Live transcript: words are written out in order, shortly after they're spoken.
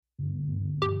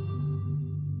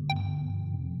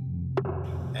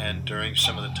And during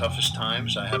some of the toughest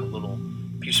times, I have a little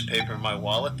piece of paper in my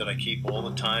wallet that I keep all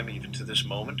the time, even to this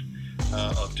moment,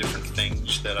 of different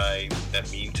things that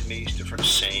mean to me, different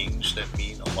sayings that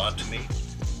mean a lot to me,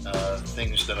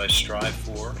 things that I strive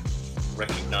for,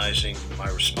 recognizing my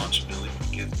responsibility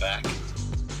to give back.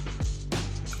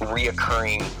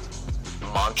 Reoccurring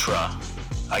mantra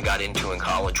I got into in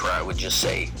college where I would just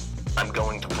say, I'm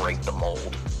going to break the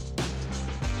mold.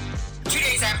 2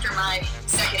 days after my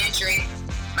second injury,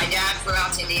 my dad flew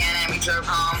out to Indiana and we drove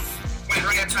home. Went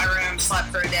right up to my room, slept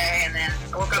for a day, and then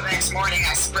I woke up the next morning,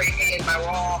 I spray painted my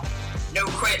wall, no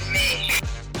quitting me.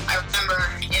 I remember,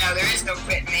 there is no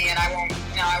quitting me, and I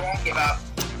won't give up.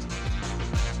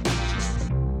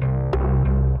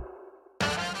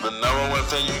 The number one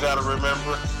thing you gotta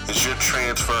remember is you're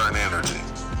transferring energy.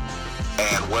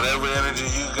 And whatever energy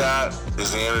you got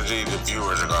is the energy the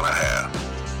viewers are gonna have.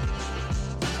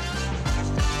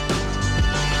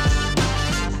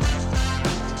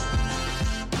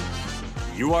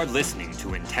 You are listening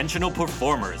to Intentional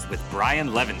Performers with Brian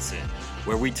Levinson,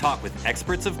 where we talk with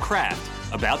experts of craft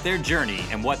about their journey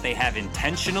and what they have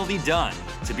intentionally done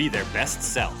to be their best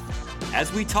self.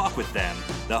 As we talk with them,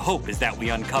 the hope is that we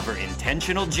uncover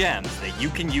intentional gems that you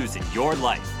can use in your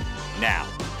life. Now,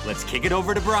 let's kick it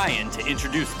over to Brian to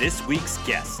introduce this week's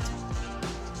guest.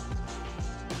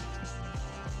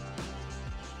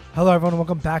 Hello, everyone.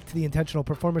 Welcome back to the Intentional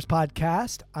Performers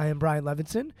Podcast. I am Brian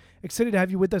Levinson. Excited to have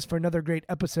you with us for another great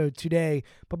episode today.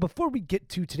 But before we get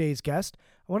to today's guest,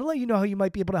 I want to let you know how you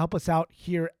might be able to help us out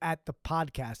here at the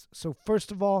podcast. So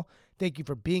first of all, thank you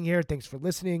for being here. Thanks for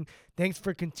listening. Thanks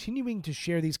for continuing to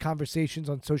share these conversations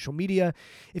on social media.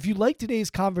 If you like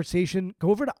today's conversation, go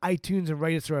over to iTunes and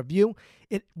write us a review.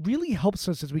 It really helps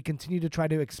us as we continue to try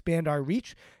to expand our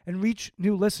reach and reach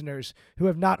new listeners who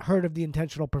have not heard of the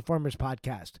Intentional Performers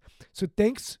Podcast. So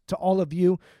thanks to all of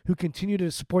you who continue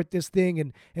to support this thing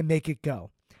and make it go.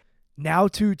 Now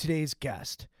to today's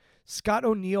guest. Scott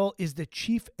O'Neil is the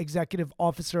Chief Executive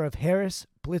Officer of Harris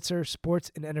Blitzer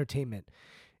Sports and Entertainment,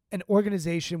 an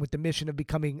organization with the mission of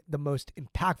becoming the most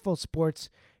impactful sports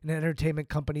and entertainment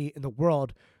company in the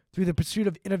world through the pursuit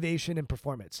of innovation and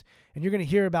performance. And you're going to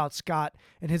hear about Scott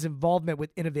and his involvement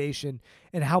with innovation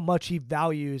and how much he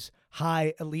values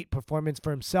high elite performance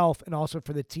for himself and also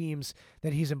for the teams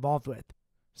that he's involved with.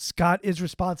 Scott is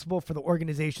responsible for the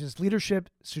organization's leadership,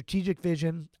 strategic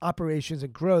vision, operations,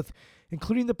 and growth,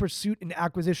 including the pursuit and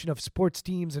acquisition of sports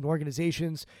teams and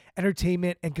organizations,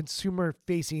 entertainment, and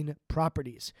consumer-facing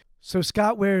properties. So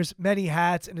Scott wears many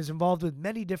hats and is involved with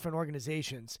many different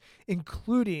organizations,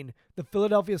 including the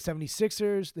Philadelphia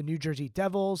 76ers, the New Jersey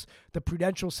Devils, the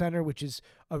Prudential Center, which is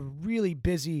a really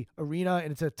busy arena,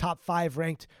 and it's a top 5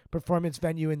 ranked performance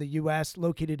venue in the U.S.,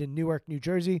 located in Newark, New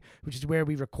Jersey, which is where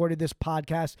we recorded this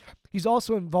podcast. He's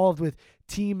also involved with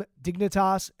Team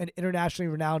Dignitas, an internationally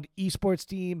renowned esports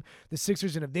team, the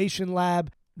Sixers Innovation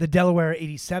Lab, the Delaware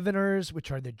 87ers, which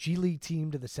are the G League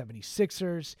team to the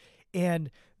 76ers,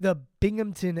 and the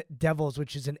Binghamton Devils,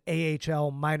 which is an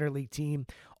AHL minor league team.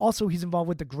 Also, he's involved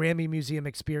with the Grammy Museum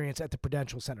experience at the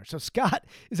Prudential Center. So Scott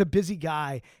is a busy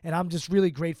guy, and I'm just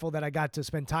really grateful that I got to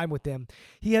spend time with him.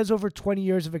 He has over 20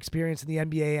 years of experience in the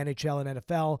NBA, NHL, and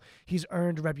NFL. He's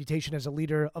earned a reputation as a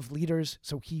leader of leaders,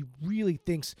 so he really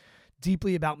thinks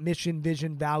deeply about mission,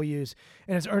 vision, values,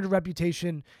 and has earned a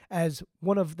reputation as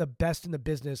one of the best in the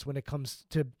business when it comes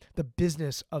to the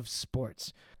business of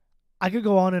sports. I could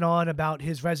go on and on about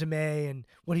his resume and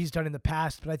what he's done in the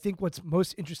past, but I think what's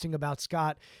most interesting about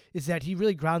Scott is that he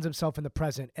really grounds himself in the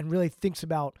present and really thinks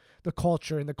about the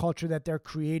culture and the culture that they're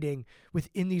creating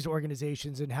within these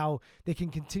organizations and how they can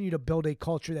continue to build a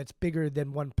culture that's bigger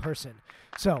than one person.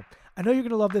 So I know you're going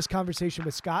to love this conversation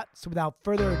with Scott. So without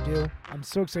further ado, I'm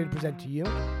so excited to present to you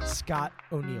Scott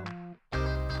O'Neil.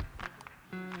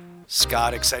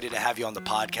 Scott, excited to have you on the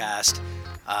podcast.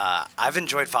 I've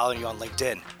enjoyed following you on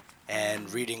LinkedIn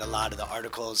and reading a lot of the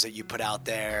articles that you put out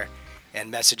there and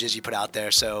messages you put out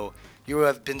there. So you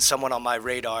have been someone on my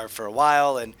radar for a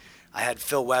while, and I had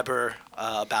Phil Weber,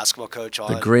 a basketball coach,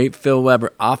 on. The great Phil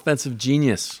Weber, offensive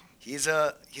genius. He's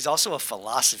also a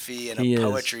philosophy and a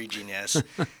poetry genius,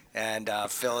 and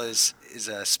Phil is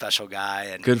a special guy.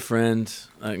 And good friend,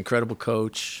 incredible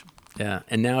coach, yeah,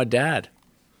 and now a dad.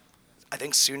 I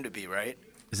think soon to be, right?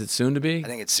 Is it soon to be? I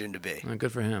think it's soon to be. Oh,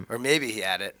 good for him. Or maybe he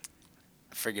had it.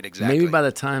 I forget exactly. Maybe by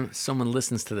the time someone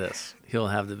listens to this, he'll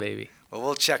have the baby. Well,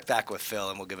 we'll check back with Phil,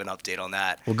 and we'll give an update on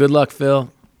that. Well, good luck, Phil.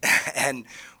 And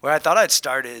where I thought I'd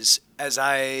start is, as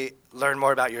I learned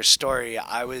more about your story,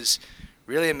 I was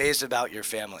really amazed about your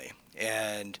family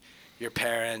and your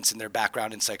parents and their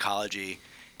background in psychology.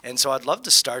 And so I'd love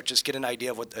to start, just get an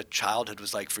idea of what the childhood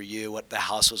was like for you, what the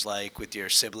house was like with your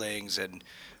siblings, and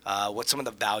what some of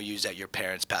the values that your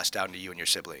parents passed down to you and your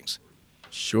siblings.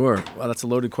 Sure. Well, that's a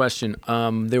loaded question.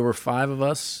 There were 5 of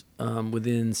us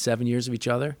within 7 years of each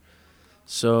other.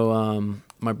 So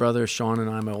my brother Sean and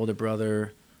I, my older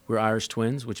brother, we're Irish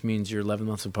twins, which means you're 11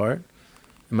 months apart.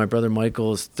 And my brother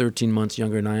Michael is 13 months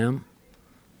younger than I am.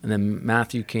 And then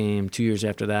Matthew came 2 years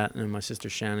after that, and my sister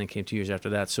Shannon came 2 years after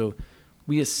that. So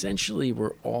we essentially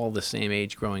were all the same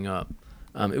age growing up.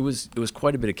 It was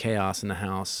quite a bit of chaos in the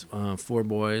house. 4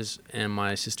 boys, and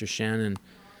my sister Shannon,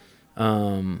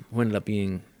 who ended up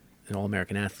being an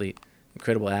All-American athlete,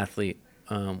 incredible athlete,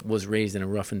 was raised in a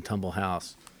rough and tumble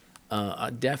house.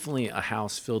 Definitely a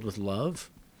house filled with love.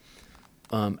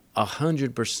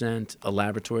 100% a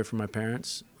laboratory for my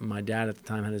parents. My dad at the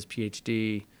time had his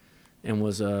PhD and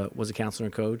was a counselor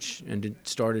and coach, and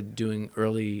started doing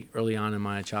early on in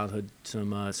my childhood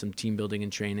some team building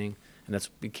and training, and that's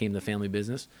became the family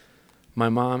business. My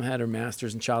mom had her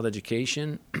master's in child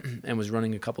education and was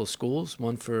running a couple of schools,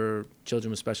 one for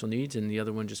children with special needs and the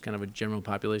other one just kind of a general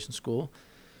population school.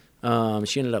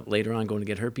 She ended up later on going to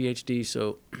get her PhD,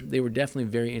 so they were definitely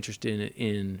very interested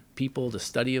in people, the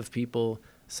study of people,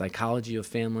 psychology of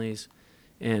families,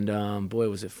 and boy,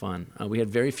 was it fun. We had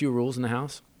very few rules in the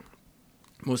house.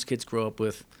 Most kids grow up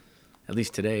with, at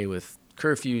least today, with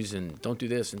curfews and don't do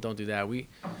this and don't do that.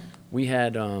 We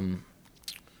had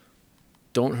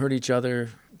don't hurt each other,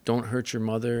 don't hurt your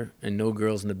mother, and no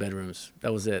girls in the bedrooms.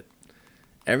 That was it.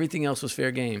 Everything else was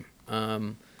fair game.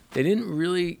 They didn't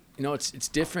really, it's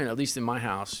different, at least in my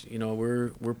house.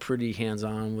 We're pretty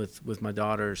hands-on with my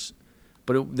daughters,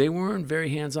 but they weren't very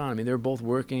hands-on. I mean, they were both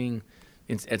working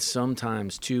at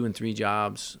sometimes 2 and 3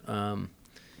 jobs.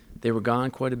 They were gone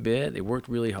quite a bit. They worked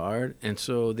really hard, and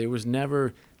so there was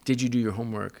never, did you do your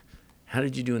homework? How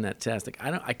did you do in that test?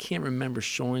 I can't remember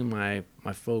showing my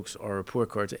folks our report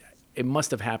cards. It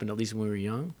must have happened at least when we were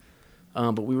young,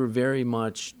 but we were very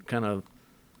much kind of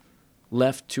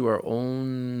left to our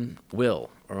own will,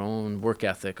 our own work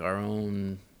ethic, our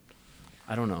own,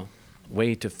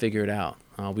 way to figure it out.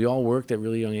 We all worked at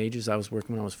really young ages. I was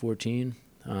working when I was 14.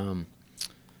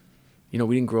 We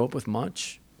didn't grow up with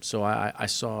much. So I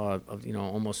saw,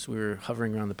 almost we were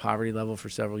hovering around the poverty level for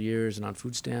several years and on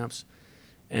food stamps.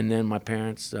 And then my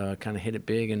parents kind of hit it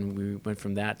big, and we went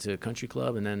from that to country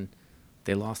club, and then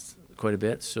they lost quite a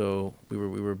bit. So we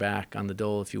were back on the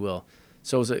dole, if you will.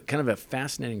 So it was a kind of a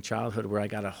fascinating childhood where I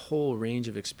got a whole range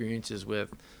of experiences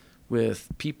with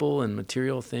people and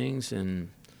material things, and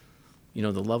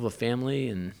the love of family,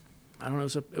 and I don't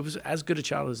know. It was as good a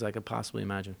childhood as I could possibly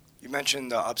imagine. You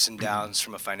mentioned the ups and downs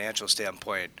from a financial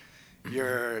standpoint.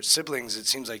 Your siblings, it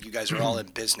seems like you guys are all in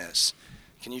business.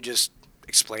 Can you just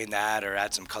explain that or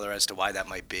add some color as to why that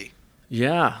might be?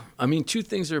 Yeah. I mean, 2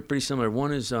 things are pretty similar.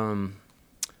 One is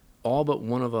all but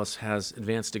one of us has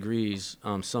advanced degrees,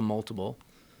 some multiple.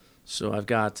 So I've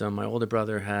got my older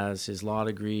brother has his law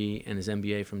degree and his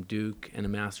MBA from Duke and a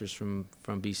master's from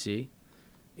BC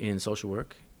in social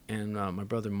work. And my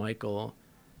brother Michael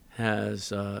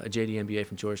has a JD MBA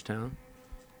from Georgetown.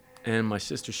 And my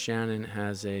sister Shannon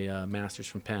has a master's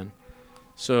from Penn.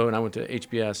 So, and I went to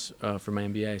HBS for my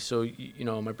MBA. So,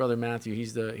 my brother Matthew,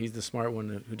 he's the smart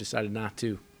one who decided not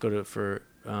to go for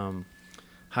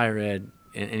higher ed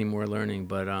and any more learning.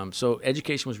 But so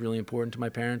education was really important to my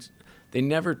parents. They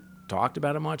never talked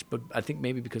about it much, but I think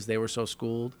maybe because they were so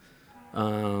schooled,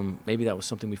 maybe that was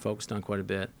something we focused on quite a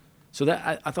bit. So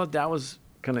that I thought that was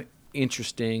kind of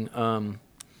interesting.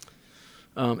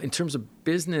 In terms of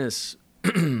business,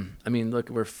 I mean, look,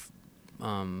 we're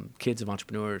kids of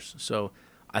entrepreneurs, so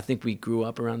I think we grew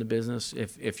up around the business.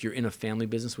 If you're in a family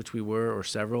business, which we were, or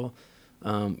several,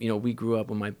 we grew up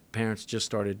when my parents just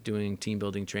started doing team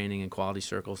building training and quality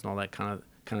circles and all that kind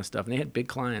of stuff. And they had big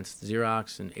clients,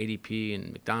 Xerox and ADP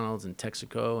and McDonald's and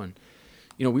Texaco, and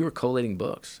we were collating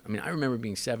books. I mean, I remember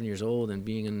being 7 years old and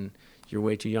being in. You're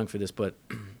way too young for this, but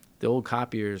the old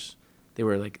copiers, they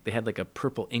had like a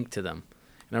purple ink to them.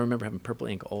 And I remember having purple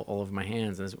ink all over my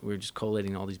hands, and we were just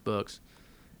collating all these books.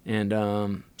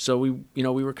 And so we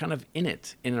were kind of in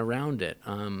it and around it.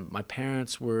 My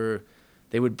parents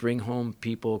they would bring home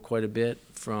people quite a bit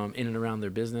from in and around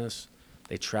their business.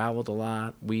 They traveled a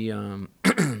lot. I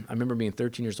remember being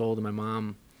 13 years old, and my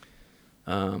mom,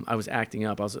 I was acting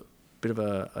up. I was a bit of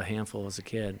a handful as a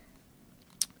kid.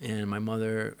 And my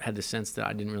mother had the sense that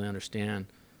I didn't really understand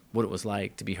what it was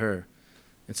like to be her.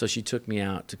 And so she took me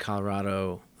out to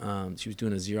Colorado. She was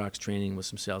doing a Xerox training with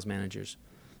some sales managers.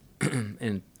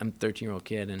 And I'm a 13-year-old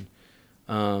kid. And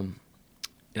I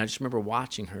just remember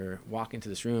watching her walk into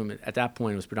this room. At that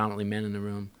point, it was predominantly men in the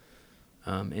room.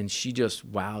 And she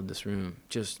just wowed this room,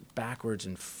 just backwards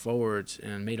and forwards,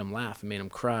 and made them laugh and made them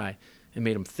cry and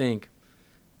made them think.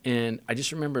 And I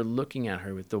just remember looking at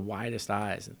her with the widest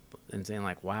eyes and saying,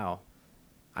 like, wow,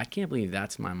 I can't believe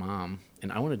that's my mom,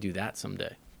 and I want to do that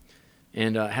someday.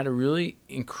 And had a really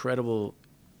incredible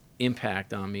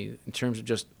impact on me in terms of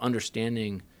just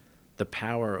understanding the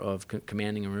power of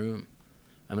commanding a room.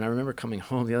 I mean, I remember coming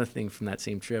home. The other thing from that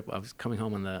same trip, I was coming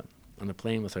home on the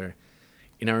plane with her,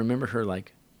 and I remember her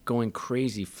like going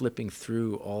crazy, flipping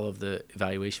through all of the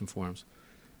evaluation forms.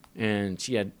 And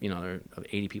she had, there were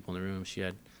 80 people in the room. She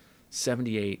had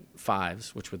 78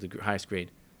 fives, which were the highest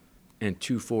grade, and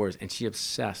 2 4s, and she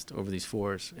obsessed over these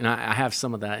 4s. And I have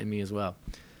some of that in me as well.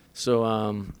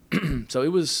 So so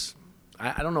it was,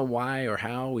 I don't know why or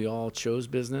how we all chose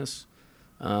business.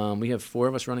 We have 4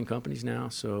 of us running companies now.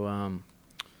 So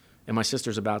and my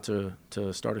sister's about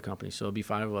to start a company, so it'll be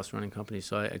 5 of us running companies.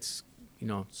 So it's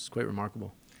it's quite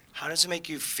remarkable. How does it make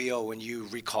you feel when you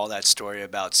recall that story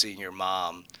about seeing your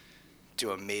mom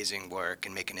do amazing work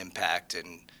and make an impact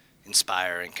and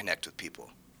inspire and connect with people?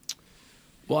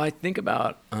 Well, I think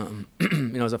about,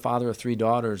 as a father of 3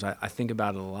 daughters, I think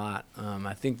about it a lot.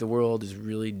 I think the world is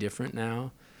really different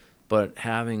now, but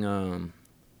having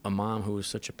a mom who was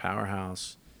such a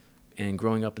powerhouse and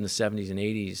growing up in the 70s and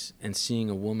 80s and seeing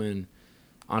a woman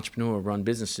entrepreneur run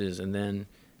businesses and then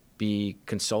be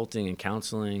consulting and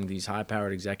counseling these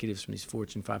high-powered executives from these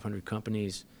Fortune 500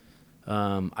 companies,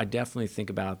 I definitely think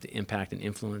about the impact and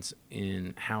influence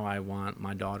in how I want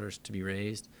my daughters to be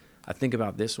raised. I think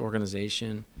about this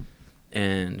organization,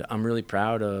 and I'm really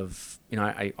proud of,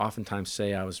 I oftentimes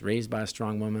say I was raised by a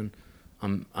strong woman.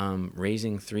 I'm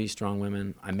raising 3 strong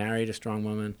women. I married a strong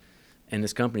woman, and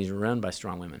this company is run by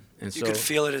strong women. And you could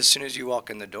feel it as soon as you walk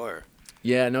in the door.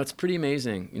 Yeah, no, it's pretty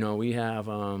amazing. We have,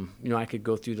 I could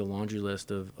go through the laundry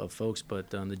list of folks, but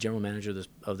the general manager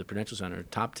of the Prudential Center,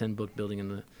 top 10 book building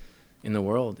in the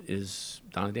world, is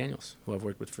Donna Daniels, who I've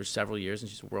worked with for several years, and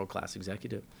she's a world-class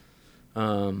executive.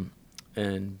 And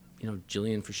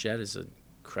Jillian Frechette is an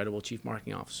incredible chief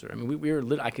marketing officer. I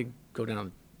mean, I could go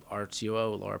down our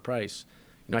COO, Laura Price.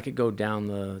 I could go down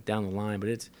the line, but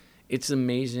it's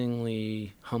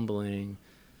amazingly humbling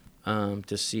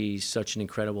to see such an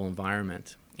incredible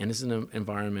environment. And this is an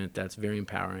environment that's very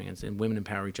empowering, and women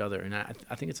empower each other, and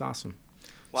I think it's awesome.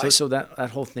 So that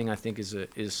whole thing, I think,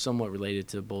 is somewhat related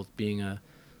to both being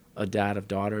a dad of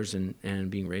daughters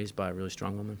and being raised by a really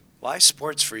strong woman. Why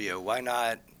sports for you? Why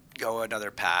not go another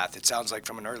path? It sounds like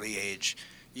from an early age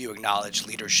you acknowledge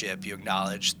leadership, you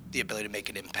acknowledge the ability to make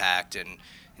an impact and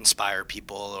inspire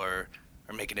people or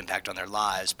make an impact on their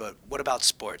lives. But what about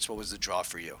sports? What was the draw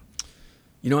for you?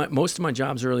 Most of my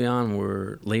jobs early on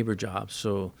were labor jobs.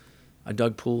 So I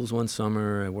dug pools one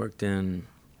summer. I worked in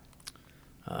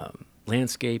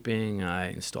landscaping.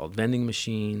 I installed vending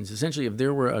machines. Essentially, if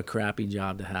there were a crappy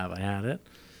job to have, I had it.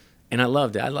 And I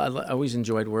loved it. I always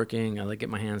enjoyed working. I like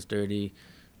getting my hands dirty.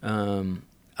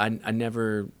 I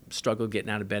never struggled getting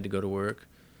out of bed to go to work.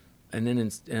 And then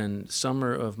in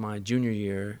summer of my junior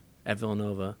year at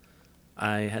Villanova,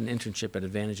 I had an internship at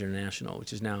Advantage International,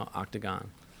 which is now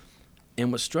Octagon.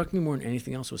 And what struck me more than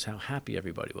anything else was how happy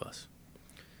everybody was.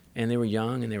 And they were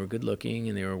young, and they were good looking,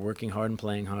 and they were working hard and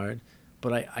playing hard.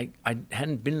 But I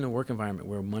hadn't been in a work environment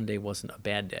where Monday wasn't a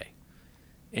bad day.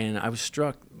 And I was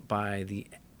struck by the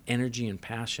energy and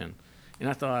passion. And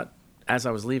I thought, as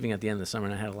I was leaving at the end of the summer,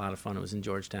 and I had a lot of fun, it was in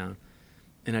Georgetown,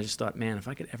 and I just thought, man, if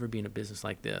I could ever be in a business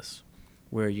like this,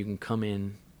 where you can come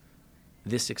in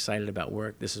this excited about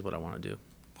work, this is what I want to do.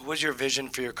 What was your vision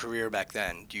for your career back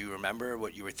then? Do you remember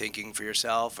what you were thinking for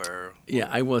yourself? Or Yeah,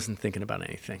 I wasn't thinking about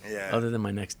anything other than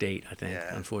my next date, I think,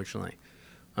 unfortunately.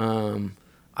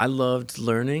 I loved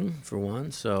learning, for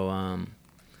one, so I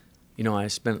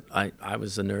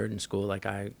was a nerd in school. Like,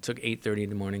 I took 8:30 in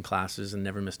the morning classes and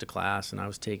never missed a class, and I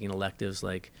was taking electives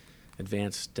like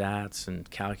advanced stats and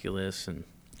calculus, and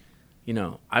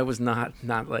I was not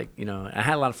like, I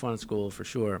had a lot of fun in school for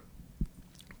sure,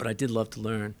 but I did love to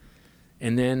learn.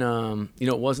 And then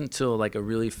it wasn't until like a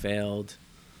really failed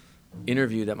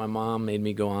interview that my mom made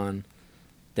me go on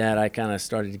that I kind of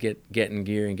started to get in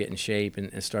gear and get in shape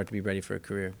and start to be ready for a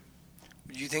career.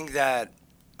 Do you think that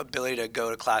ability to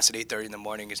go to class at 8:30 in the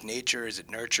morning is nature? Is it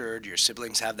nurtured? Do your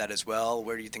siblings have that as well?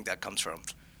 Where do you think that comes from?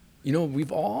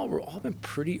 We're all been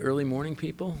pretty early morning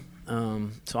people.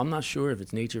 So I'm not sure if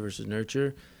it's nature versus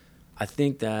nurture. I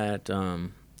think that,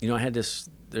 I had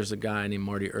there's a guy named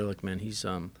Marty Ehrlichman. He's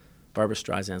Barbara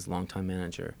Streisand's longtime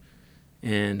manager.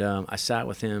 And I sat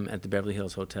with him at the Beverly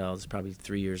Hills Hotel. This is probably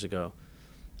 3 years ago.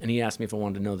 And he asked me if I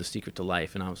wanted to know the secret to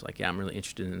life. And I was like, yeah, I'm really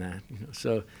interested in that.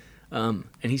 So, and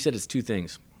he said it's 2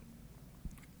 things.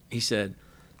 He said,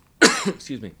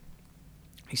 excuse me.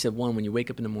 He said, one, when you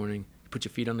wake up in the morning, you put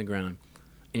your feet on the ground,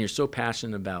 and you're so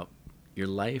passionate about your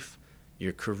life,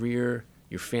 your career,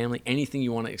 your family, anything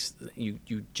you want to,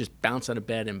 you just bounce out of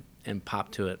bed and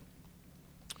pop to it.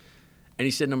 And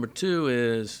he said, number two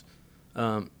is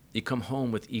you come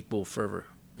home with equal fervor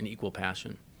and equal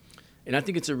passion. And I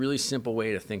think it's a really simple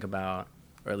way to think about,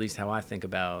 or at least how I think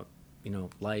about,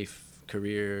 life,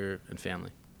 career, and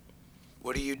family.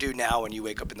 What do you do now when you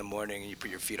wake up in the morning and you put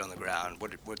your feet on the ground?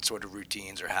 What sort of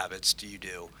routines or habits do you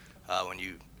do when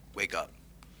you wake up?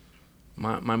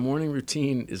 My morning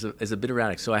routine is a bit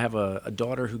erratic. So I have a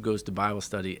daughter who goes to Bible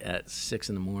study at 6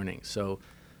 in the morning. So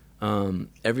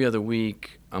every other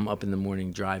week I'm up in the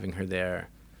morning driving her there,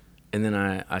 and then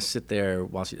I sit there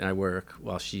and I work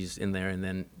while she's in there,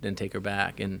 and then take her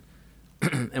back. And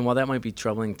and while that might be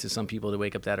troubling to some people to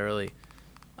wake up that early,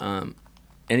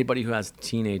 anybody who has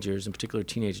teenagers, in particular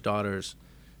teenage daughters,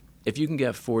 if you can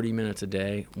get 40 minutes a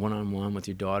day one-on-one with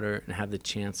your daughter and have the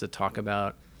chance to talk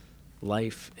about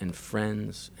life and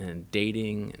friends and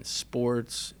dating and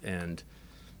sports and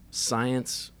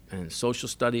science and social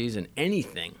studies and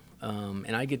anything,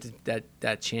 and I get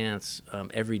that chance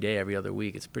every day, every other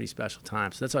week, it's a pretty special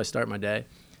time. So that's how I start my day.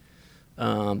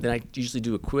 Then I usually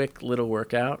do a quick little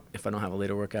workout if I don't have a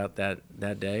later workout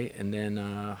that day, and then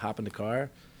hop in the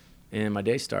car, and my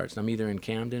day starts. I'm either in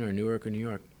Camden or Newark or New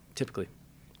York, typically.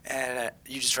 And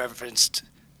you just referenced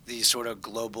the sort of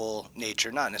global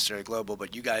nature, not necessarily global,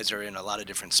 but you guys are in a lot of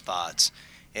different spots.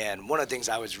 And one of the things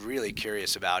I was really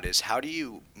curious about is how do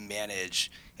you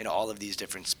manage in all of these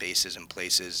different spaces and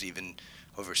places, even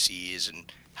overseas,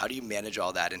 and how do you manage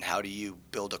all that, and how do you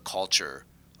build a culture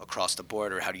across the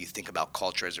board, or how do you think about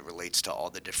culture as it relates to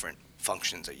all the different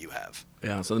functions that you have?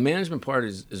 Yeah, so the management part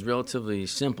is relatively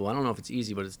simple. I don't know if it's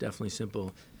easy, but it's definitely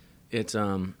simple. It's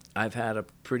I've had a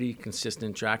pretty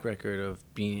consistent track record of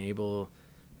being able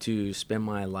to spend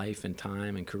my life and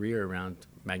time and career around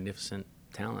magnificent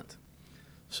talent.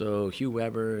 So Hugh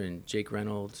Weber and Jake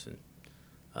Reynolds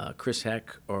and Chris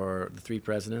Heck are the three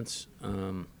presidents.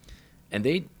 And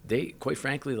they quite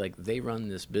frankly, they run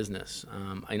this business.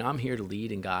 I'm here to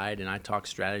lead and guide, and I talk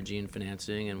strategy and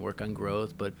financing and work on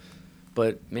growth. But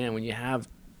man, when you have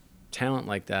talent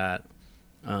like that,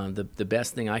 the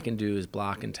best thing I can do is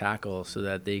block and tackle so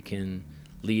that they can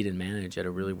lead and manage at a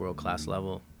really world-class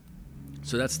level.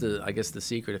 So that's the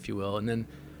secret, if you will. And then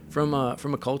from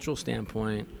a cultural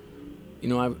standpoint,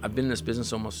 I've been in this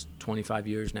business almost 25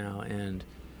 years now, and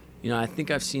I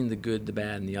think I've seen the good, the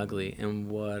bad, and the ugly. And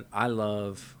what I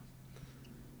love,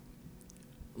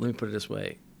 let me put it this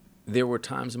way. There were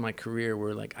times in my career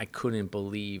where I couldn't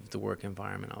believe the work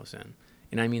environment I was in.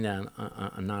 And I mean that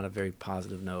on not a very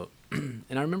positive note. And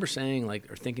I remember saying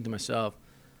or thinking to myself,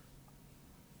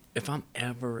 if I'm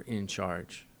ever in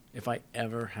charge, if I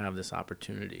ever have this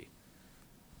opportunity,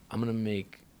 I'm going to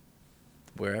make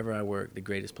wherever I work the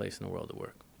greatest place in the world to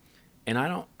work. And I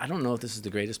don't know if this is the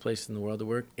greatest place in the world to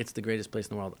work. It's the greatest place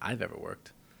in the world I've ever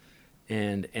worked.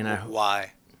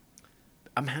 Why?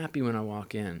 I'm happy when I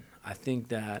walk in. I think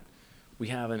that we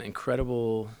have an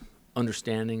incredible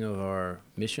understanding of our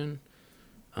mission,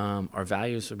 our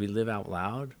values that we live out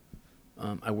loud.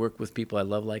 I work with people I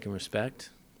love, like, and respect.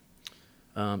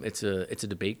 It's a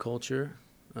debate culture.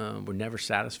 We're never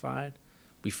satisfied.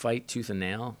 We fight tooth and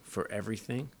nail for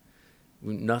everything.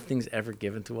 Nothing's ever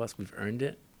given to us. We've earned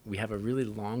it. We have a really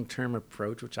long-term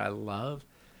approach, which I love.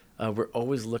 We're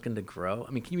always looking to grow.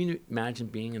 I mean, can you imagine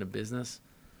being in a business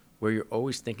where you're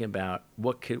always thinking about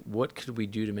what could we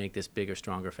do to make this bigger,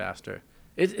 stronger, faster?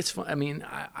 It's fun. I mean,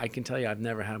 I can tell you I've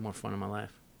never had more fun in my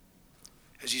life.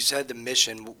 As you said, the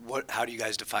mission, how do you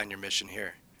guys define your mission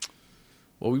here?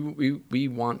 Well, we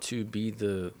want to be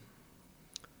the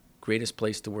greatest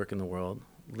place to work in the world,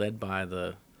 led by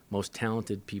the most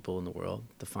talented people in the world,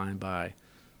 defined by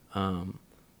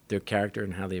their character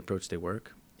and how they approach their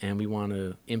work. And we want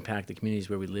to impact the communities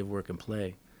where we live, work, and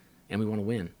play. And we want to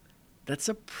win. That's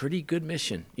a pretty good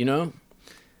mission,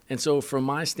 And so from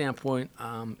my standpoint,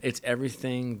 it's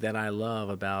everything that I love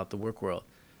about the work world.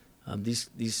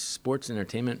 These sports and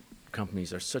entertainment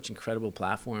companies are such incredible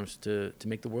platforms to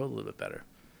make the world a little bit better.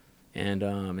 And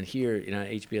here, at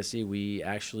HBSC, we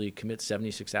actually commit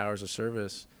 76 hours of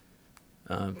service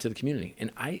to the community.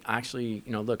 And I actually,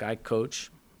 I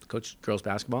coach girls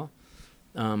basketball.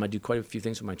 I do quite a few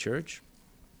things with my church.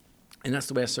 And that's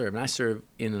the way I serve. And I serve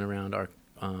in and around our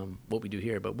what we do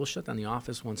here. But we'll shut down the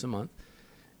office once a month.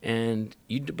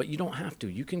 But you don't have to.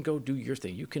 You can go do your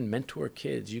thing. You can mentor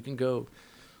kids. You can go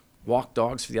walk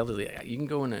dogs for the elderly. You can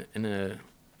go in a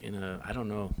I don't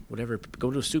know, whatever.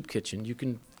 Go to a soup kitchen. You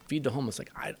can feed the homeless.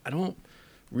 I don't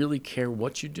really care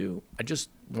what you do. I just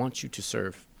want you to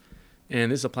serve.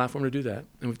 And this is a platform to do that.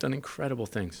 And we've done incredible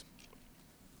things.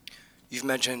 You've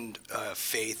mentioned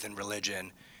faith and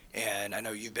religion, and I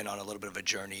know you've been on a little bit of a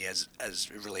journey as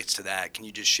it relates to that. Can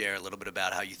you just share a little bit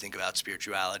about how you think about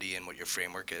spirituality and what your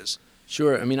framework is?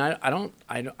 Sure. I mean, I don't.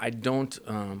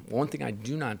 One thing I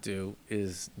do not do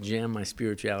is jam my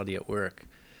spirituality at work,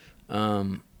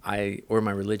 or my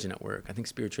religion at work. I think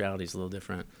spirituality is a little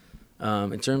different.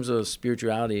 In terms of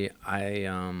spirituality,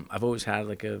 I've always had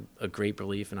like a great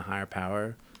belief in a higher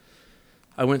power.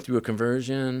 I went through a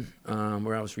conversion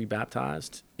where I was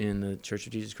rebaptized in the Church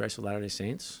of Jesus Christ of Latter-day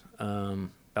Saints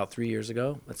about 3 years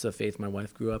ago. That's the faith my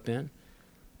wife grew up in.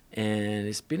 And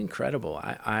it's been incredible.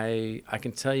 I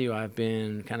can tell you I've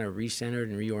been kind of recentered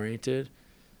and reoriented.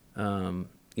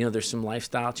 There's some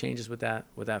lifestyle changes with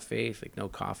that faith, like no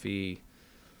coffee,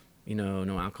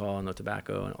 no alcohol, no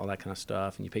tobacco, and all that kind of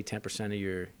stuff. And you pay 10% of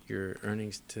your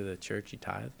earnings to the church, you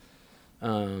tithe.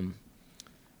 And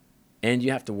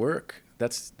you have to work.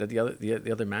 The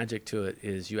other magic to it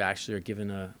is you actually are given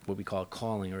what we call a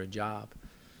calling or a job.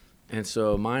 And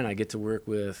so mine, I get to work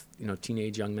with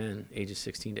teenage young men, ages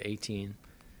 16 to 18,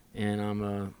 and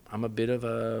I'm a bit of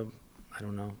a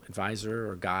advisor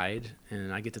or guide,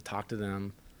 and I get to talk to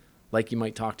them like you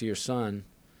might talk to your son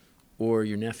or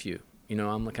your nephew.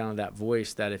 I'm kind of that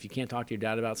voice that if you can't talk to your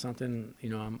dad about something,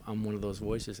 I'm one of those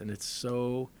voices, and it's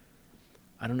so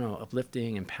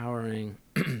uplifting, empowering,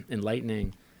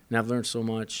 enlightening, and I've learned so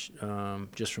much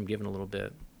just from giving a little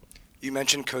bit. You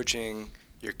mentioned coaching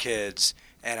your kids,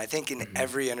 and I think in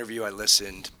every interview I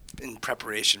listened in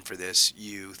preparation for this,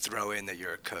 you throw in that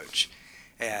you're a coach.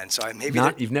 And so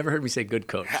you've never heard me say good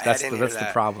coach. That's the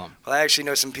problem. Well, I actually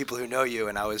know some people who know you,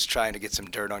 and I was trying to get some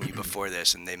dirt on you before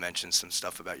this, and they mentioned some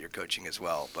stuff about your coaching as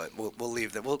well. But we'll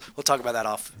leave that. We'll talk about that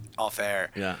off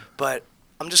air. Yeah. But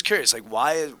I'm just curious, like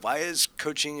why is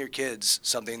coaching your kids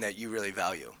something that you really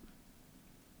value?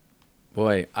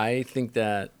 Boy, I think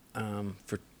that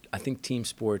I think team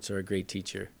sports are a great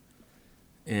teacher.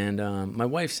 And my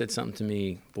wife said something to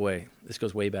me, boy, this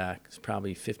goes way back. It's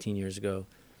probably 15 years ago.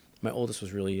 My oldest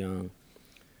was really young.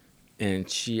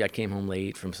 And I came home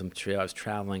late from some trail. I was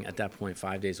traveling at that point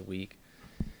 5 days a week.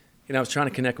 And I was trying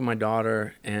to connect with my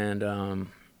daughter, and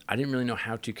I didn't really know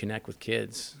how to connect with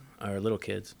kids, or little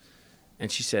kids.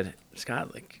 And she said,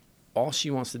 Scott, like, all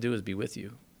she wants to do is be with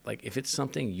you. Like, if it's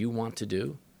something you want to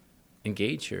do,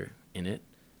 engage her in it,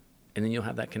 and then you'll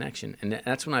have that connection. And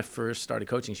that's when I first started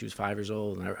coaching. She was 5 years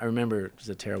old, and I remember it was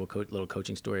a terrible little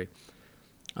coaching story.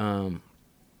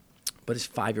 But it's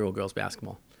 5-year-old girls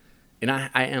basketball. And I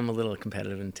am a little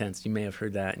competitive and intense. You may have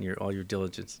heard that in all your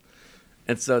diligence.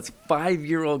 And so it's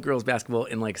 5-year-old girls basketball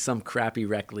in like some crappy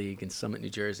rec league in Summit, New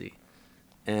Jersey.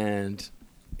 And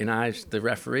the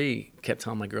referee kept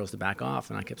telling my girls to back off,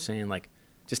 and I kept saying, like,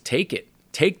 just take it.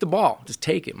 Take the ball. Just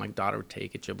take it. My daughter would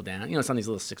take it, dribble down. It's on these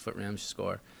little 6-foot rims,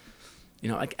 score.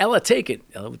 Like, Ella, take it.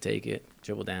 Ella would take it,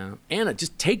 dribble down. Anna,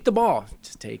 just take the ball.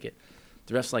 Just take it.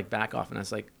 The ref's like, back off. And I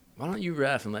was like, why don't you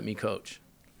ref and let me coach?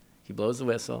 He blows the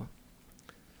whistle,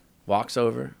 walks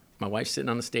over. My wife's sitting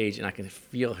on the stage, and I can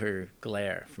feel her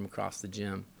glare from across the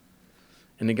gym.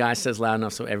 And the guy says loud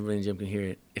enough so everybody in the gym can hear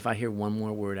it, if I hear one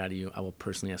more word out of you, I will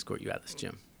personally escort you out of this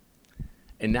gym.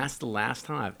 And that's the last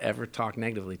time I've ever talked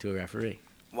negatively to a referee.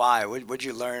 Why? What'd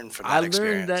you learn from that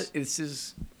experience? I learned that it's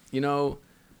just,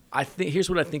 here's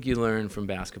what I think you learn from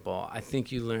basketball. I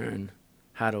think you learn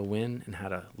how to win and how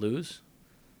to lose.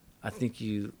 I think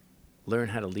you learn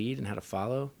how to lead and how to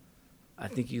follow. I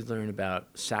think you learn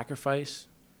about sacrifice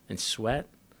and sweat.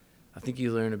 I think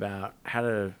you learn about how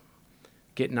to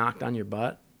get knocked on your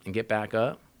butt and get back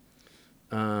up,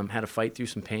 how to fight through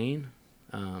some pain,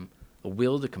 a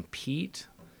will to compete.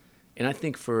 And I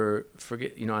think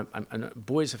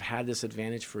boys have had this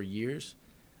advantage for years,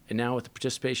 and now with the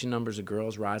participation numbers of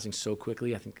girls rising so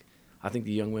quickly, I think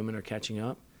the young women are catching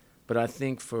up. But I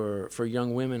think for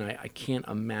young women, I can't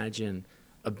imagine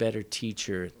a better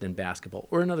teacher than basketball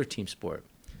or another team sport.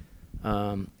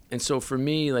 And so for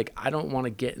me, like, I don't want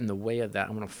to get in the way of that.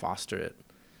 I want to foster it.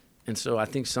 And so I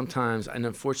think sometimes, and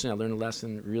unfortunately, I learned a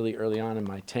lesson really early on in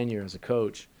my tenure as a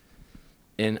coach,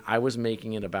 and I was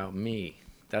making it about me.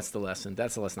 That's the lesson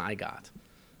I got.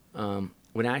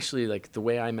 When actually, like, the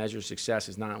way I measure success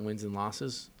is not wins and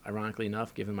losses, ironically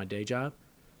enough, given my day job.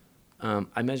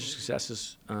 I measure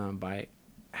successes by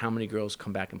how many girls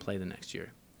come back and play the next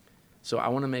year. So I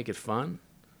want to make it fun.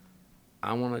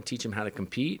 I want to teach them how to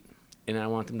compete, and I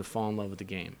want them to fall in love with the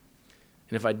game.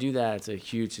 And if I do that, it's a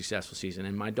huge successful season.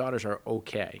 And my daughters are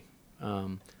okay.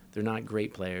 They're not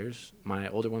great players. My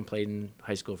older one played in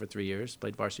high school for 3 years,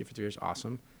 played varsity for 3 years,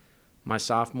 awesome. My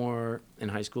sophomore in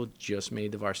high school just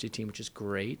made the varsity team, which is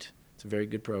great. It's a very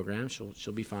good program.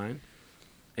 She'll be fine.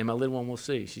 And my little one, we'll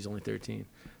see. She's only 13.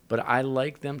 But I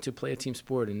like them to play a team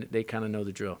sport, and they kind of know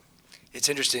the drill. It's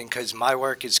interesting because my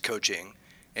work is coaching,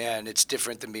 and it's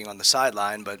different than being on the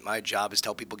sideline, but my job is to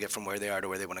help people get from where they are to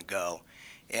where they want to go.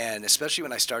 And especially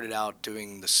when I started out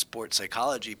doing the sports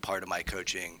psychology part of my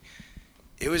coaching,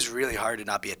 it was really hard to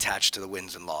not be attached to the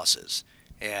wins and losses.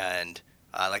 And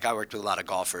like I worked with a lot of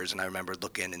golfers, and I remember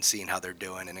looking and seeing how they're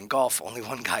doing. And in golf, only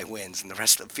one guy wins, and the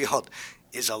rest of the field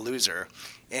is a loser.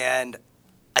 And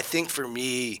I think for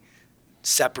me,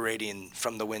 separating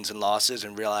from the wins and losses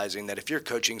and realizing that if you're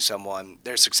coaching someone,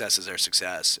 their success is their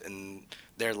success, and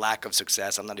their lack of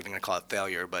success, I'm not even going to call it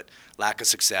failure, but lack of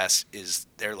success is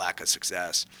their lack of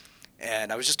success.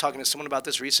 And I was just talking to someone about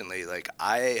this recently. Like,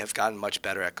 I have gotten much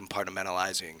better at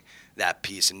compartmentalizing that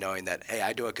piece and knowing that, hey,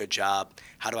 I do a good job.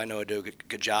 How do I know I do a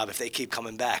good job? If they keep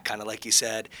coming back, kind of like you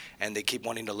said, and they keep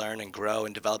wanting to learn and grow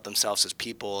and develop themselves as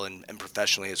people and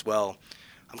professionally as well.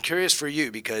 I'm curious for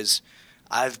you because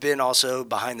I've been also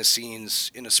behind the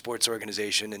scenes in a sports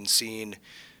organization and seen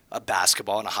a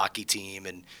basketball and a hockey team,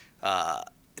 and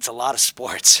it's a lot of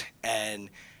sports. And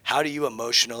how do you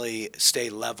emotionally stay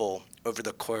level over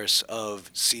the course of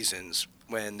seasons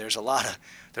when there's a lot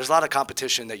of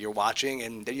competition that you're watching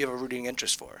and that you have a rooting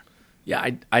interest for? Yeah,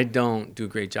 I don't do a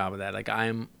great job of that. Like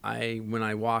when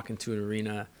I walk into an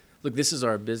arena, look, this is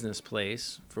our business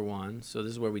place for one. So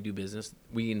this is where we do business.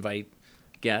 We invite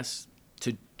guests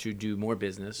to do more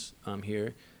business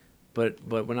here. But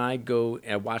when I go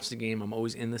and watch the game, I'm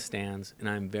always in the stands, and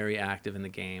I'm very active in the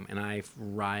game, and I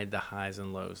ride the highs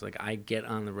and lows. Like, I get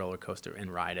on the roller coaster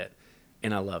and ride it,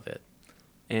 and I love it.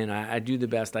 And I do the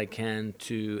best I can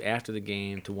after the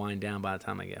game, to wind down by the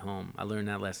time I get home. I learned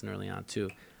that lesson early on,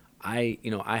 too. I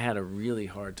had a really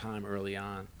hard time early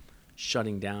on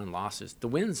shutting down losses. The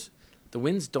wins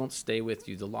don't stay with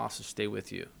you. The losses stay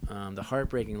with you. The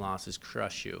heartbreaking losses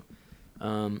crush you.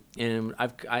 And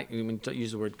I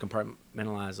use the word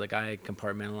compartmentalize. Like, I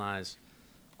compartmentalize.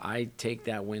 I take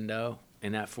that window,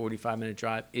 and that 45-minute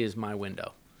drive is my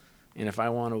window. And if I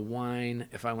want to whine,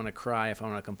 if I want to cry, if I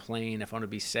want to complain, if I want to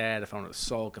be sad, if I want to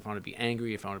sulk, if I want to be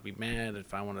angry, if I want to be mad,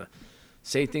 if I want to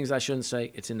say things I shouldn't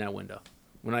say, it's in that window.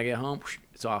 When I get home,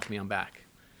 it's off me. I'm back.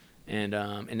 And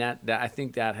that I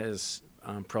think that has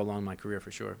prolonged my career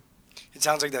for sure. It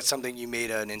sounds like that's something you made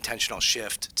an intentional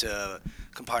shift to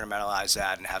compartmentalize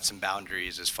that and have some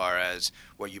boundaries as far as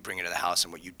what you bring into the house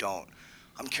and what you don't.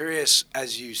 I'm curious,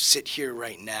 as you sit here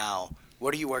right now,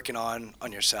 what are you working on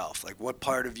yourself? Like, what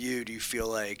part of you do you feel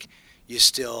like you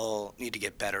still need to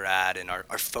get better at and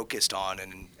are focused on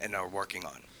and are working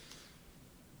on?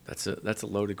 That's a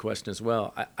loaded question as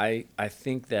well. I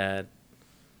think that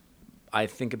I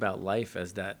think about life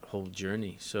as that whole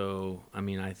journey. So,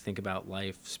 I think about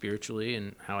life spiritually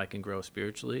and how I can grow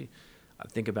spiritually. I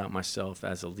think about myself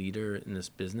as a leader in this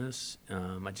business.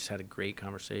 I just had a great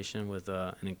conversation with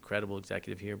an incredible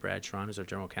executive here, Brad Schron, who's our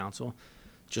general counsel,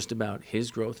 just about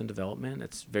his growth and development.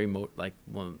 It's very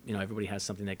everybody has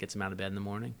something that gets them out of bed in the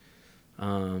morning.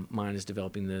 Mine is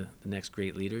developing the next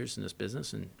great leaders in this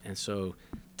business. And so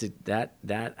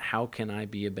that how can I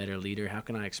be a better leader? How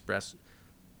can I express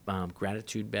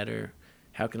gratitude better?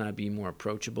 How can I be more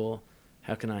approachable?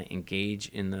 How can I engage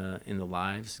in the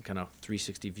lives, kind of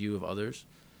 360 view of others?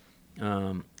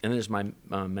 And then there's my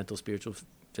mental, spiritual,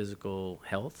 physical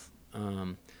health.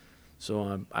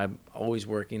 So I'm always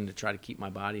working to try to keep my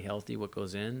body healthy, what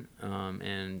goes in,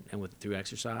 and through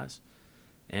exercise.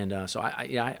 And so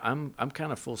I'm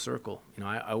kind of full circle.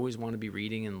 I always want to be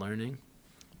reading and learning.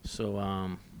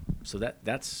 So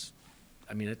that's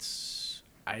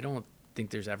I don't think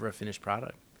there's ever a finished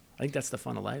product. I think that's the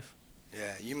fun of life.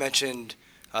 Yeah, you mentioned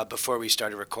before we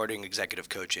started recording executive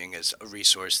coaching as a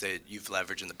resource that you've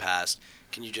leveraged in the past.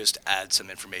 Can you just add some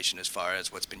information as far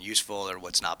as what's been useful or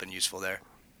what's not been useful there?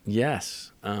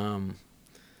 Yes.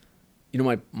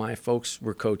 My folks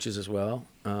were coaches as well,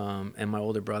 and my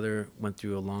older brother went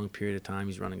through a long period of time.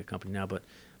 He's running a company now, but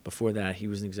before that, he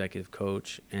was an executive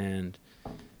coach, and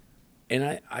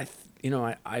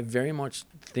I very much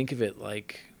think of it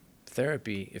like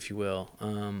therapy, if you will.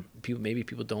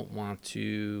 People don't want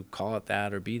to call it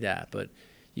that or be that, but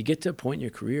you get to a point in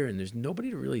your career and there's nobody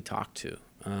to really talk to.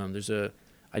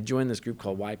 I joined this group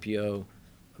called YPO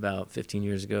about 15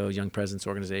 years ago, Young Presidents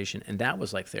Organization, and that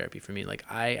was like therapy for me. Like,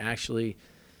 I actually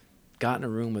got in a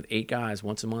room with 8 guys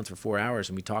once a month for 4 hours,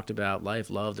 and we talked about life,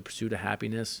 love, the pursuit of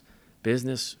happiness,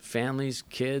 business, families,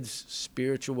 kids,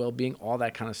 spiritual well-being, all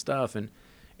that kind of stuff. And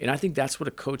I think that's what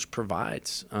a coach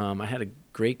provides. I had a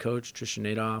great coach, Trisha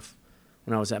Nadoff,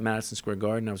 when I was at Madison Square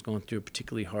Garden. I was going through a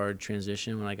particularly hard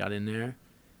transition when I got in there.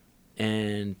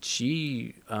 And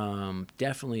she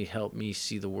definitely helped me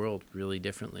see the world really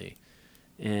differently.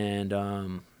 And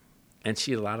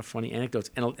she had a lot of funny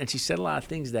anecdotes. And she said a lot of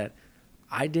things that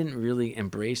I didn't really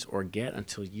embrace or get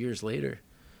until years later.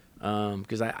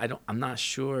 Because I'm not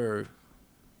sure.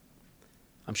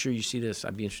 I'm sure you see this.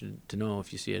 I'd be interested to know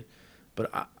if you see it.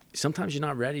 But sometimes you're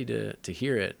not ready to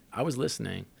hear it. I was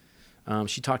listening.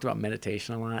 She talked about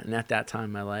meditation a lot. And at that time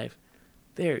in my life,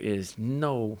 there is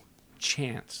no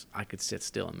chance I could sit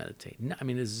still and meditate. No, I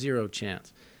mean, there's zero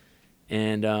chance.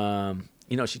 And,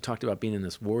 she talked about being in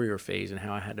this warrior phase and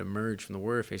how I had to emerge from the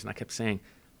warrior phase. And I kept saying,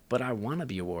 but I want to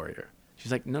be a warrior.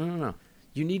 She's like, no.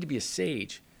 You need to be a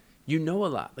sage. You know a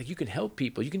lot. Like, you can help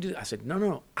people. You can do that. I said,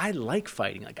 no. I like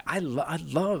fighting. Like, I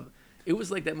love. It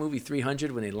was like that movie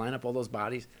 300 when they line up all those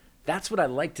bodies. That's what I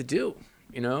like to do,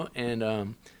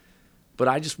 And, but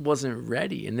I just wasn't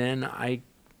ready. And then I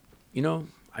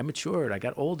matured. I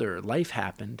got older. Life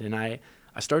happened. And I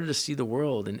started to see the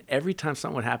world. And every time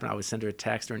something would happen, I would send her a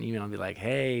text or an email and be like,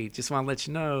 hey, just want to let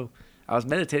you know I was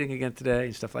meditating again today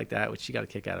and stuff like that, which she got a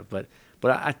kick out of. But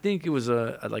I think it was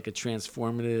a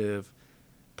transformative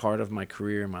part of my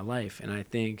career and my life. And I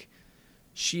think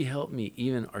she helped me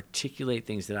even articulate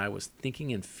things that I was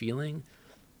thinking and feeling,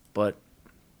 but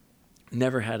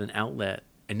never had an outlet.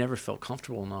 I never felt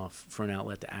comfortable enough for an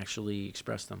outlet to actually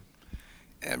express them.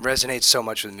 It resonates so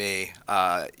much with me.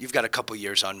 You've got a couple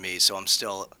years on me, so I'm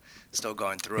still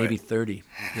going through Maybe 30,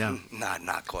 yeah.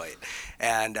 Not quite.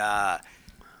 And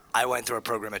I went through a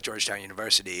program at Georgetown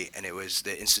University, and it was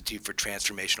the Institute for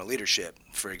Transformational Leadership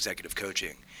for Executive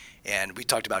Coaching. And we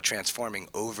talked about transforming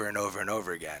over and over and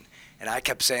over again. And I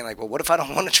kept saying, like, well, what if I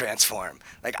don't want to transform?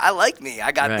 Like, I like me.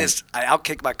 I got this. I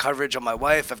outkick my coverage on my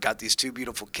wife. I've got these 2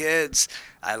 beautiful kids.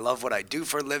 I love what I do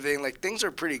for a living. Like, things are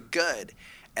pretty good.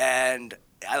 And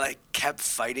I, kept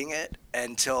fighting it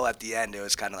until at the end it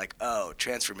was kind of like, oh,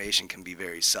 transformation can be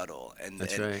very subtle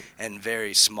and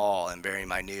very small and very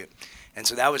minute. And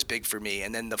so that was big for me.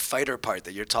 And then the fighter part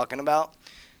that you're talking about,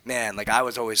 man, I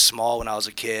was always small when I was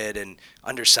a kid and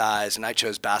undersized, and I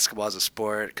chose basketball as a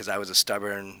sport because I was a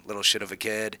stubborn little shit of a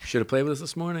kid. Should have played with us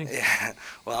this morning. Yeah,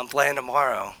 well, I'm playing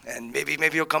tomorrow, and maybe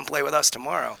you'll come play with us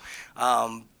tomorrow.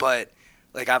 But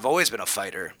I've always been a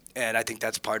fighter, and I think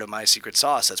that's part of my secret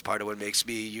sauce. That's part of what makes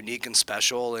me unique and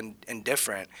special and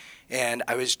different. And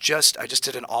I just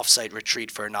did an offsite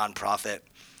retreat for a nonprofit,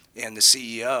 and the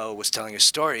CEO was telling a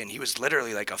story, and he was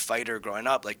literally like a fighter growing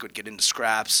up, would get into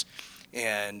scraps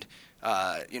and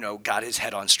got his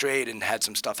head on straight and had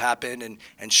some stuff happen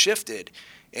and shifted.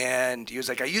 And he was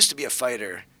like, I used to be a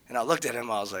fighter. And I looked at him,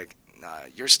 I was like, nah,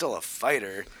 you're still a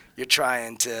fighter. You're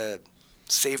trying to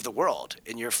save the world,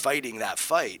 and you're fighting that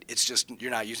fight. It's just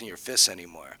you're not using your fists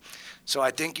anymore. So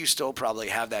I think you still probably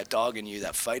have that dog in you,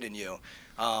 that fight in you.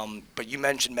 But you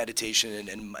mentioned meditation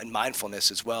and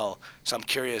mindfulness as well. So I'm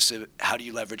curious, how do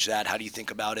you leverage that? How do you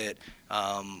think about it?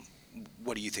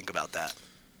 What do you think about that?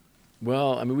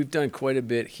 Well, I mean, we've done quite a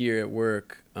bit here at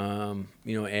work. We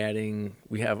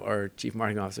have our chief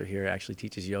marketing officer here actually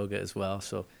teaches yoga as well.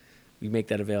 So we make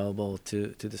that available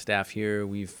to the staff here.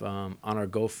 We've, on our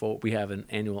Go Forward, we have an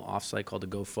annual offsite called the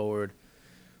Go Forward.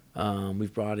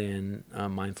 We've brought in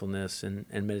mindfulness and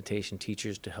meditation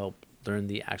teachers to help learn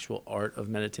the actual art of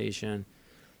meditation.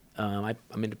 I'm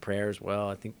into prayer as well.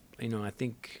 I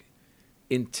think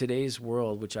in today's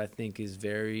world, which I think is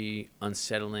very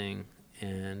unsettling,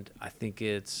 and I think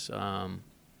it's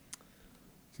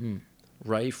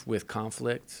rife with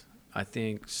conflict. I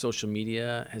think social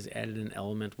media has added an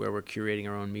element where we're curating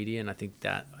our own media, and I think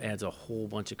that adds a whole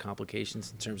bunch of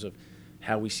complications in terms of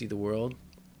how we see the world.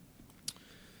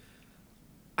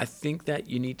 I think that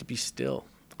you need to be still.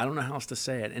 I don't know how else to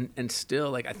say it. And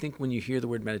still, I think when you hear the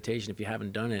word meditation, if you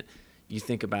haven't done it, you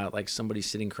think about somebody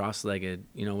sitting cross-legged,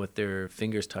 with their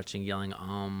fingers touching, yelling,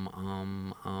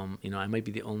 I might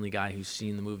be the only guy who's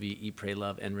seen the movie Eat, Pray,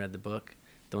 Love and read the book.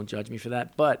 Don't judge me for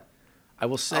that. But I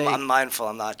will say... I'm mindful.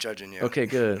 I'm not judging you. Okay,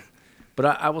 good. But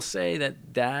I will say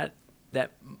that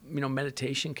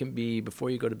meditation can be,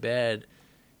 before you go to bed,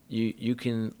 you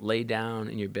can lay down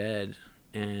in your bed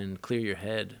and clear your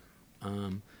head.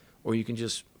 Or you can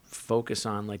just focus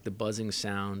on the buzzing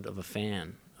sound of a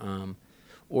fan.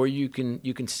 Or you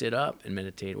can sit up and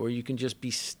meditate, or you can just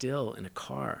be still in a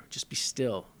car. Just be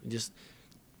still. Just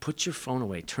put your phone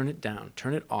away. Turn it down.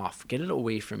 Turn it off. Get it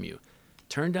away from you.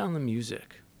 Turn down the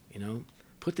music.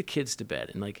 Put the kids to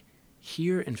bed and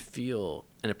hear and feel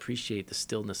and appreciate the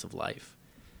stillness of life.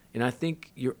 And I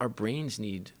think our brains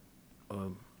need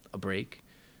a break.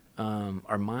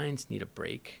 our minds need a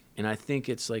break. And I think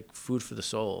it's like food for the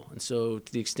soul. And so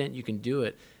to the extent you can do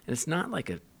it, and it's not like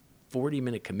a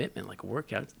 40-minute commitment like a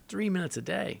workout, it's 3 minutes a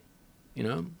day,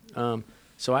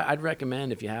 So I'd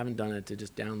recommend, if you haven't done it, to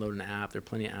just download an app. There are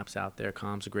plenty of apps out there.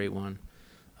 Calm's a great one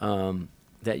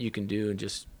that you can do and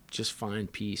just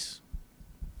find peace.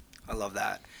 I love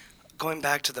that. Going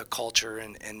back to the culture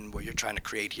and what you're trying to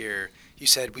create here, you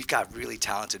said we've got really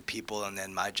talented people, and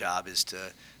then my job is to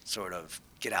sort of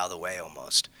get out of the way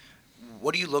almost.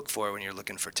 What do you look for when you're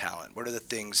looking for talent? What are the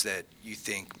things that you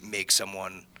think make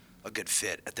someone a good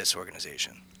fit at this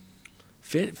organization?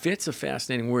 Fit's a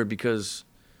fascinating word because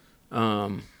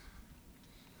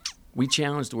we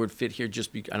challenge the word fit here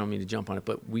I don't mean to jump on it,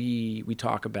 but we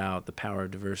talk about the power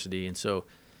of diversity. And so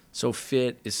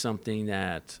fit is something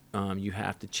that you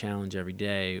have to challenge every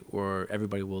day, or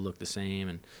everybody will look the same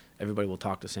and everybody will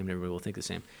talk the same and everybody will think the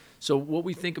same. So what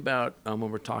we think about when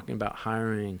we're talking about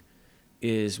hiring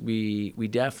is we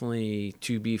definitely,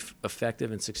 to be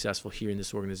effective and successful here in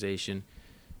this organization,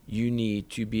 you need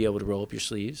to be able to roll up your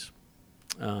sleeves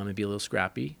and be a little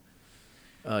scrappy.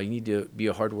 You need to be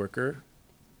a hard worker.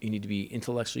 You need to be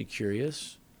intellectually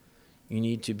curious. You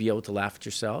need to be able to laugh at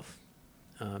yourself.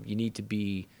 You need to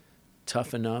be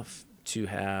tough enough to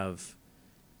have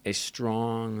a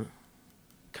strong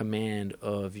command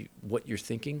of what you're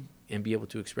thinking and be able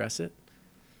to express it.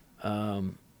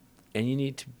 And you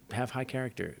need to have high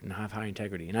character and have high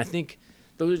integrity. And I think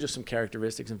those are just some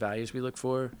characteristics and values we look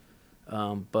for.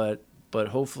 But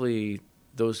hopefully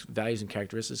those values and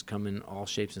characteristics come in all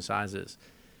shapes and sizes.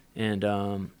 And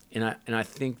I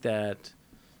think the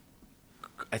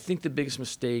biggest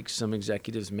mistake some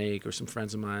executives make, or some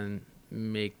friends of mine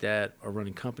make that are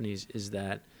running companies, is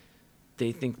that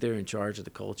they think they're in charge of the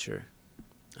culture.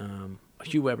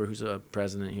 Hugh Weber, who's a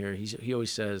president here, he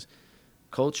always says,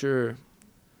 culture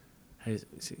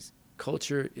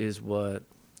is what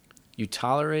you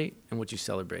tolerate and what you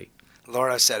celebrate.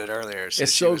 Laura said it earlier.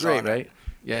 It's so great, right?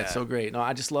 Yeah, it's so great. No,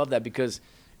 I just love that because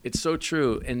it's so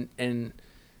true. And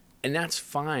that's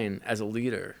fine as a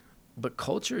leader. But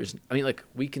culture is,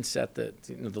 we can set the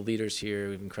leaders here.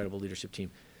 We have an incredible leadership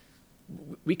team.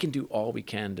 We can do all we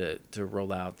can to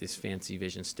roll out this fancy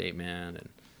vision statement and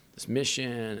this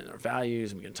mission and our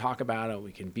values, and we can talk about it.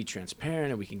 We can be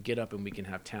transparent, and we can get up and we can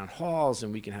have town halls,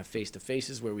 and we can have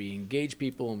face-to-faces where we engage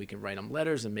people, and we can write them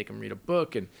letters and make them read a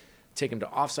book and take them to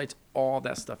offsites. All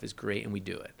that stuff is great, and we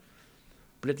do it.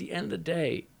 But at the end of the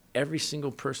day, every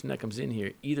single person that comes in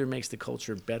here either makes the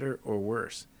culture better or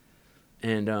worse.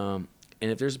 And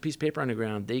if there's a piece of paper on the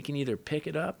ground, they can either pick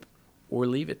it up or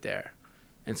leave it there.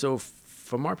 And so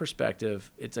from our perspective,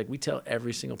 it's like we tell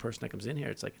every single person that comes in here,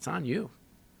 it's like, it's on you.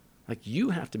 Like, you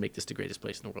have to make this the greatest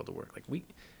place in the world to work. Like,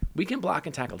 we can block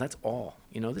and tackle. That's all.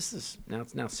 This is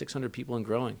now 600 people and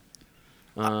growing.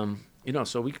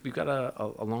 So we've got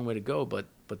a long way to go, but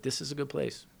this is a good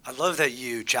place. I love that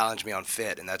you challenge me on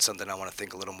fit, and that's something I want to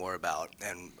think a little more about,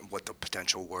 and what the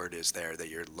potential word is there that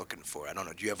you're looking for. I don't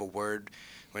know. Do you have a word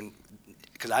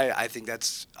because I think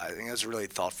that's a really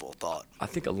thoughtful thought. I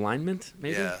think alignment,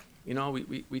 maybe. Yeah.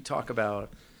 We talk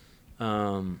about.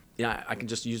 I can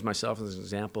just use myself as an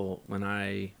example. When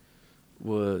I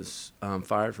was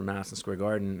fired from Madison Square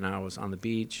Garden and I was on the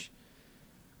beach,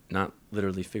 not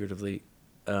literally, figuratively,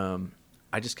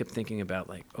 I just kept thinking about,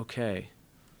 like, okay,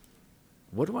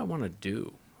 what do I want to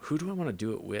do? Who do I want to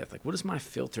do it with? Like, what does my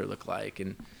filter look like?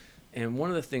 And one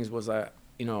of the things was I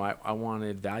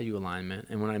wanted value alignment.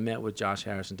 And when I met with Josh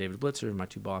Harris and David Blitzer, my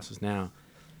two bosses now,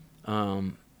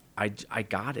 I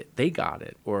got it. They got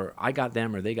it, or I got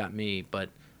them, or they got me. But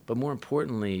more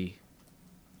importantly,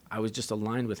 I was just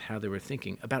aligned with how they were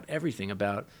thinking about everything.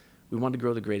 About, we wanted to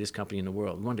grow the greatest company in the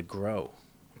world. We wanted to grow,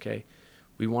 okay?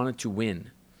 We wanted to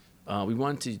win. We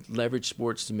wanted to leverage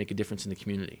sports to make a difference in the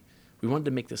community. We wanted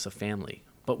to make this a family,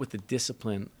 but with the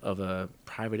discipline of a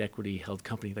private equity held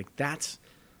company. Like, that's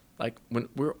like when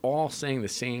we're all saying the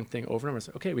same thing over and over. I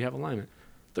say, okay, we have alignment.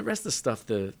 The rest of the stuff,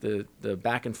 the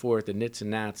back and forth, the nits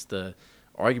and gnats, the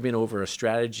argument over a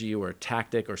strategy or a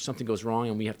tactic, or something goes wrong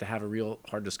and we have to have a real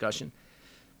hard discussion,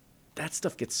 that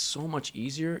stuff gets so much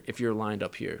easier if you're lined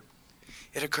up here.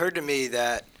 It occurred to me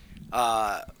that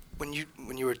when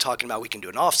you were talking about we can do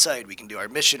an offsite, we can do our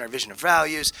mission, our vision of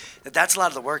values, that's a lot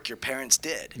of the work your parents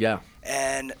did. Yeah.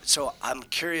 And so I'm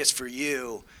curious for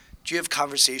you, do you have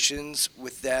conversations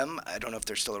with them? I don't know if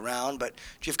they're still around, but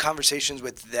do you have conversations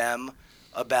with them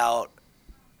about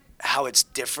how it's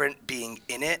different being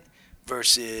in it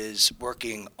versus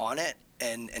working on it,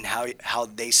 and how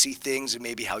they see things and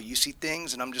maybe how you see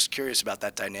things? And I'm just curious about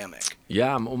that dynamic.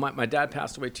 Yeah, well, my dad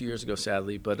passed away 2 years ago,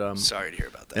 sadly, but sorry to hear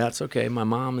about that. That's okay. My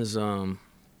mom is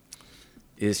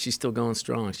is she's still going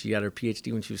strong. She got her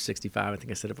PhD when she was 65. I think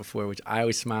I said it before, which I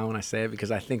always smile when I say it because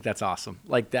I think that's awesome.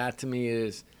 Like that to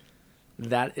me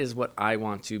that is what I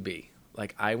want to be.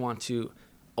 Like I want to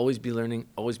always be learning,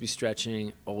 always be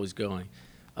stretching, always going.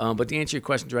 But to answer your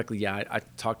question directly, yeah, I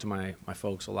talk to my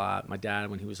folks a lot. My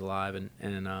dad when he was alive,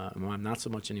 and my mom not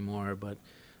so much anymore.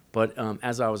 But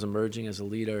as I was emerging as a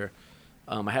leader,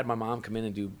 I had my mom come in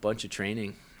and do a bunch of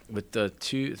training with the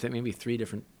maybe 3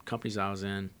 different companies I was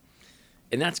in.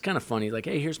 And that's kind of funny. Like,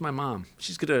 hey, here's my mom.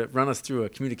 She's going to run us through a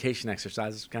communication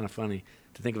exercise. It's kind of funny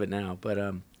to think of it now.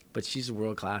 But she's a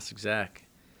world-class exec.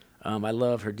 I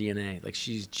love her DNA. Like,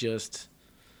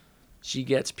 she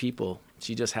gets people.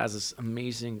 She just has this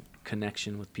amazing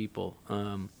connection with people.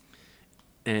 I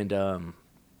don't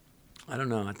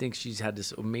know. I think she's had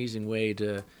this amazing way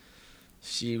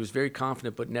she was very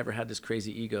confident but never had this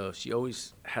crazy ego. She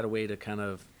always had a way to kind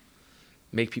of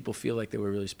make people feel like they were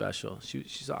really special.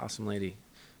 She's an awesome lady.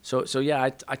 So yeah,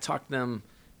 I talk to them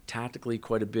tactically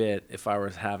quite a bit if I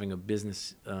was having a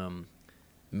business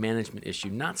management issue.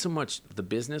 Not so much the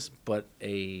business, but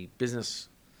a business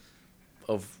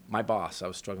of my boss I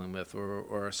was struggling with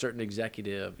or a certain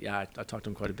executive. Yeah, I talked to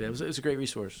him quite a bit. It was a great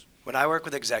resource. When I work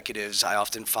with executives, I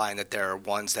often find that there are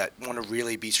ones that want to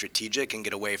really be strategic and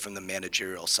get away from the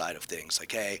managerial side of things.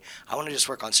 Like, hey, I want to just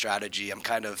work on strategy. I'm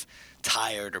kind of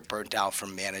tired or burnt out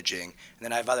from managing. And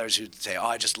then I have others who say, oh,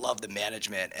 I just love the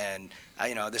management and,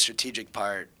 the strategic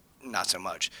part, not so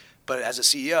much. But as a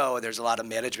CEO, there's a lot of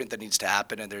management that needs to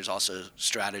happen, and there's also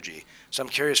strategy. So I'm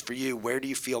curious for you, where do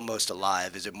you feel most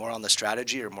alive? Is it more on the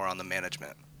strategy or more on the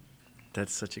management?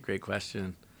 That's such a great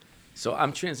question. So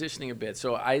I'm transitioning a bit.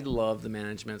 So I love the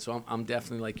management. So I'm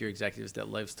definitely like your executives that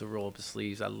loves to roll up his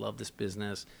sleeves. I love this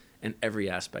business and every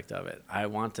aspect of it. I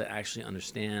want to actually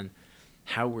understand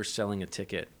how we're selling a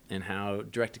ticket and how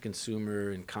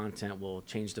direct-to-consumer and content will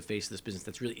change the face of this business.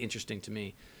 That's really interesting to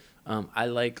me. I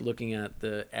like looking at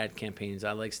the ad campaigns.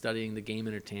 I like studying the game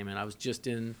entertainment. I was just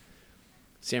in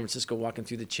San Francisco walking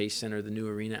through the Chase Center, the new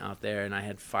arena out there, and I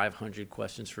had 500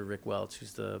 questions for Rick Welch,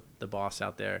 who's the boss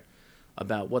out there,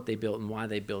 about what they built and why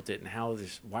they built it and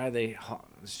why are they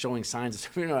showing signs.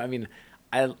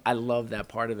 I love that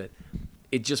part of it.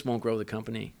 It just won't grow the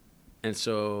company. And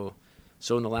so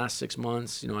in the last 6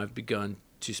 months, I've begun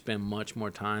to spend much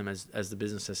more time as the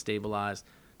business has stabilized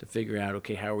to figure out,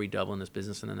 okay, how are we doubling this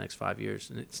business in the next 5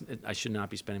 years? And I should not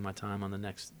be spending my time on the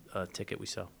next ticket we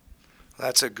sell. Well,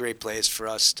 that's a great place for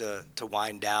us to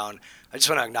wind down. I just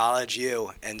want to acknowledge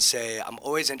you and say I'm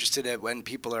always interested in when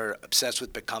people are obsessed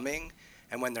with becoming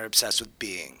and when they're obsessed with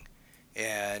being.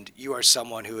 And you are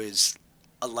someone who is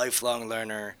a lifelong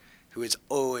learner, who is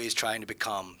always trying to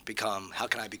become. How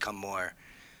can I become more?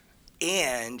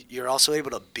 And you're also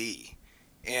able to be.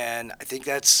 And I think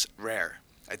that's rare.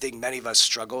 I think many of us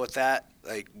struggle with that.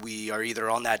 Like, we are either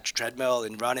on that treadmill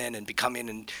and running and becoming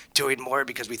and doing more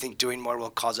because we think doing more will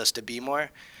cause us to be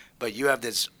more. But you have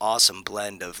this awesome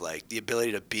blend of like the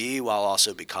ability to be while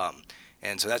also become.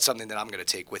 And so that's something that I'm going to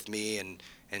take with me and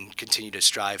continue to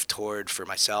strive toward for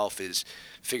myself, is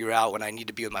figure out when I need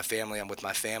to be with my family, I'm with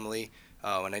my family.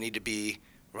 When I need to be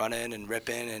running and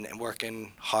ripping and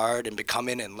working hard and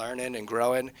becoming and learning and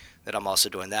growing, that I'm also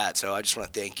doing that. So I just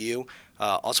want to thank you.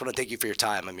 Also want to thank you for your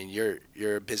time. I mean,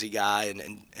 you're a busy guy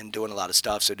and doing a lot of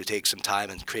stuff, so to take some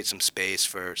time and create some space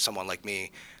for someone like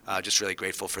me, just really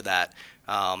grateful for that.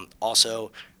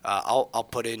 Also, I'll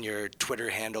put in your Twitter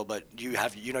handle, but you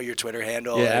have your Twitter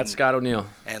handle. Yeah, at Scott O'Neill.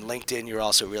 And LinkedIn, you're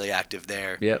also really active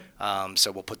there. Yep.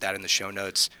 So we'll put that in the show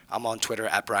notes. I'm on Twitter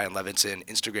at Brian Levinson,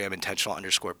 Instagram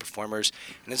intentional_performers.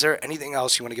 And is there anything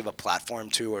else you want to give a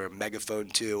platform to or a megaphone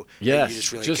to? Yes, that you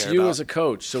just really just care you about? as a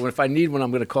coach. So if I need one,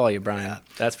 I'm going to call you, Brian. Yeah.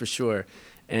 That's for sure.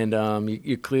 And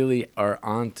you clearly are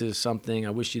on to something. I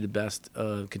wish you the best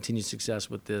continued success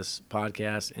with this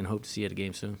podcast and hope to see you at a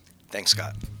game soon. Thanks,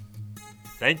 Scott.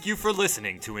 Thank you for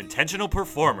listening to Intentional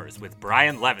Performers with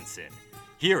Brian Levinson.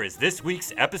 Here is this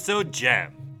week's episode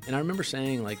gem. And I remember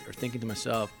saying, or thinking to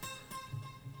myself,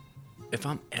 if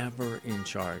I'm ever in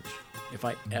charge, if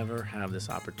I ever have this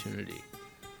opportunity,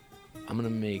 I'm going to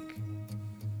make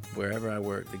wherever I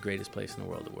work the greatest place in the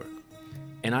world to work.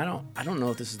 And I don't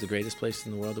know if this is the greatest place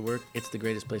in the world to work. It's the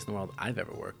greatest place in the world I've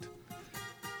ever worked.